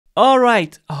All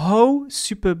right, how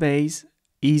Supabase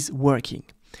is working.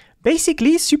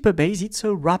 Basically, Supabase, it's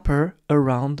a wrapper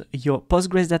around your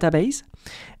Postgres database,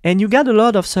 and you got a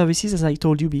lot of services as I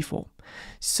told you before.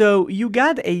 So you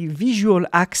got a visual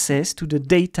access to the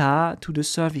data, to the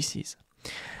services.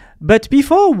 But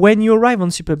before, when you arrive on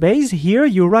Supabase, here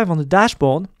you arrive on the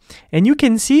dashboard, and you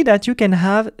can see that you can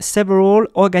have several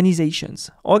organizations.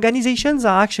 Organizations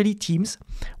are actually teams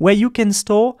where you can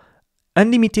store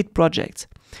unlimited projects.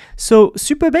 So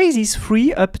Supabase is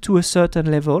free up to a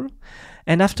certain level,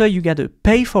 and after you gotta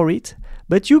pay for it,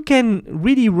 but you can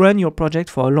really run your project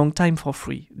for a long time for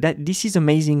free. This is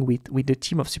amazing with the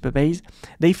team of Supabase.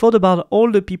 They thought about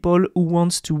all the people who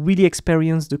wants to really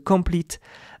experience the complete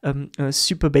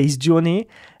Supabase journey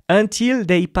until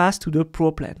they pass to the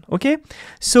pro plan. Okay,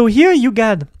 so here you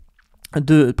got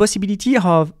the possibility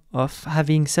of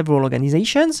having several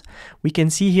organizations. We can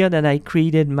see here that I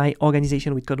created my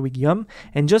organization with Code with Guillaume,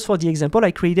 and just for the example,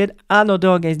 I created another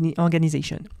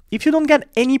organization. If you don't get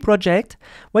any project,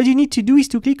 what you need to do is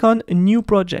to click on a new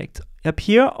project up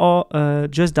here or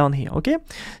just down here, okay?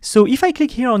 So if I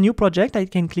click here on new project, I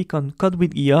can click on Code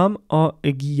with Guillaume or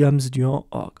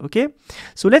guillaumesduo.org, okay?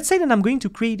 So let's say that I'm going to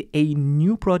create a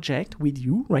new project with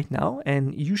you right now,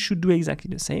 and you should do exactly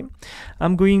the same.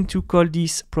 I'm going to call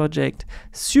this project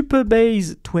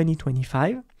Supabase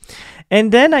 2025.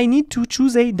 And then I need to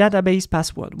choose a database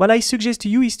password. What I suggest to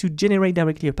you is to generate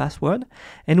directly a password.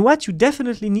 And what you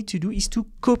definitely need to do is to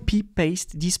copy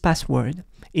paste this password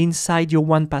inside your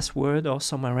 1Password or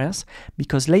somewhere else,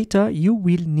 because later you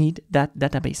will need that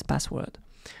database password.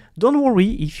 Don't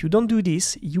worry, if you don't do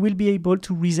this, you will be able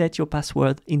to reset your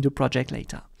password in the project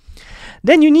later.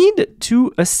 Then you need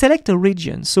to select a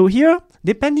region. So here,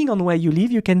 depending on where you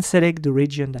live, you can select the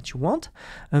region that you want.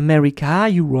 America,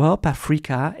 Europe,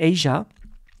 Africa, Asia,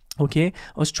 okay,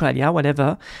 Australia,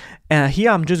 whatever. Here,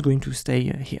 I'm just going to stay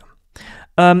here.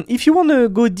 If you want to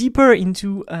go deeper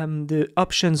into the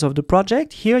options of the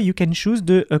project, here you can choose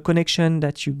the connection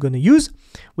that you're going to use.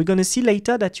 We're going to see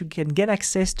later that you can get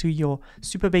access to your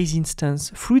Supabase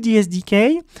instance through the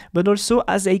SDK, but also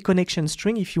as a connection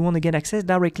string if you want to get access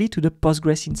directly to the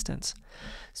Postgres instance.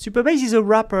 Supabase is a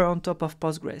wrapper on top of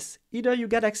Postgres. Either you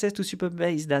get access to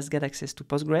Supabase that get access to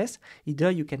Postgres, either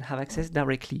you can have access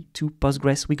directly to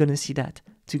Postgres. We're going to see that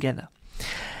together.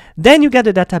 Then you get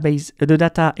the database, the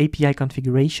data API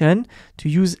configuration to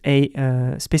use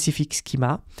a specific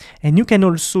schema. And you can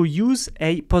also use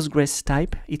a Postgres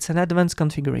type. It's an advanced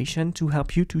configuration to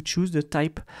help you to choose the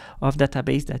type of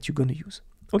database that you're going to use.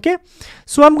 Okay,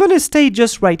 so I'm going to stay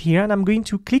just right here and I'm going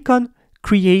to click on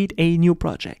create a new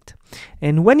project.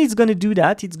 And when it's going to do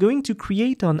that, it's going to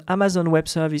create on Amazon Web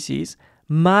Services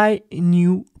my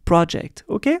new project.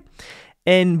 Okay.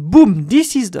 And boom,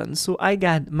 this is done. So I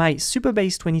got my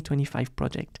Supabase 2025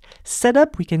 project set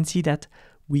up. We can see that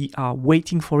we are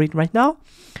waiting for it right now.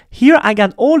 Here I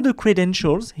got all the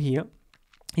credentials here.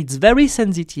 It's very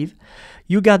sensitive.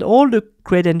 You got all the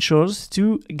credentials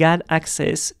to get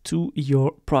access to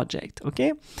your project,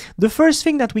 okay? The first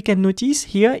thing that we can notice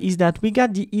here is that we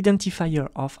got the identifier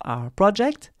of our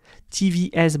project,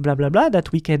 TVS blah blah blah,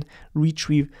 that we can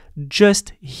retrieve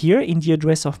just here in the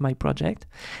address of my project.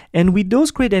 And with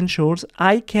those credentials,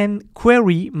 I can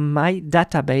query my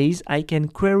database, I can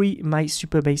query my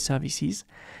Supabase services,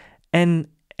 and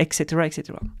etc,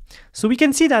 etc. So we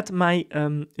can see that my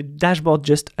dashboard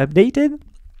just updated.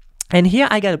 And here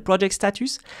I got a project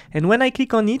status, and when I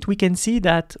click on it, we can see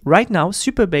that right now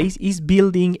Supabase is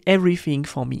building everything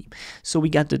for me. So we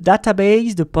got the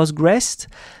database, the Postgres,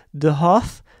 the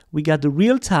auth, we got the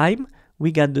real time,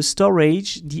 we got the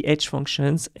storage, the edge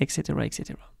functions, etc,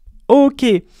 etc.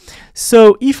 Okay,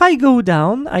 so if I go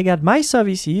down, I got my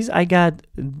services, I got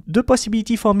the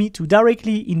possibility for me to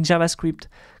directly in JavaScript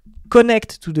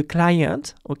connect to the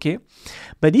client, okay?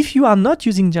 But if you are not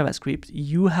using JavaScript,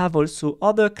 you have also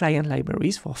other client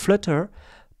libraries for Flutter,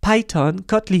 Python,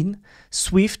 Kotlin,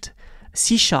 Swift,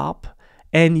 C#,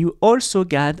 and you also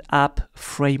got app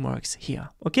frameworks here,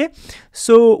 okay?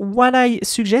 So what I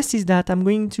suggest is that I'm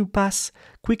going to pass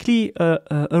quickly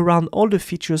around all the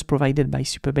features provided by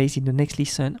Supabase in the next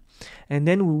lesson, and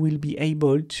then we will be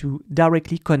able to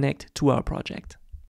directly connect to our project.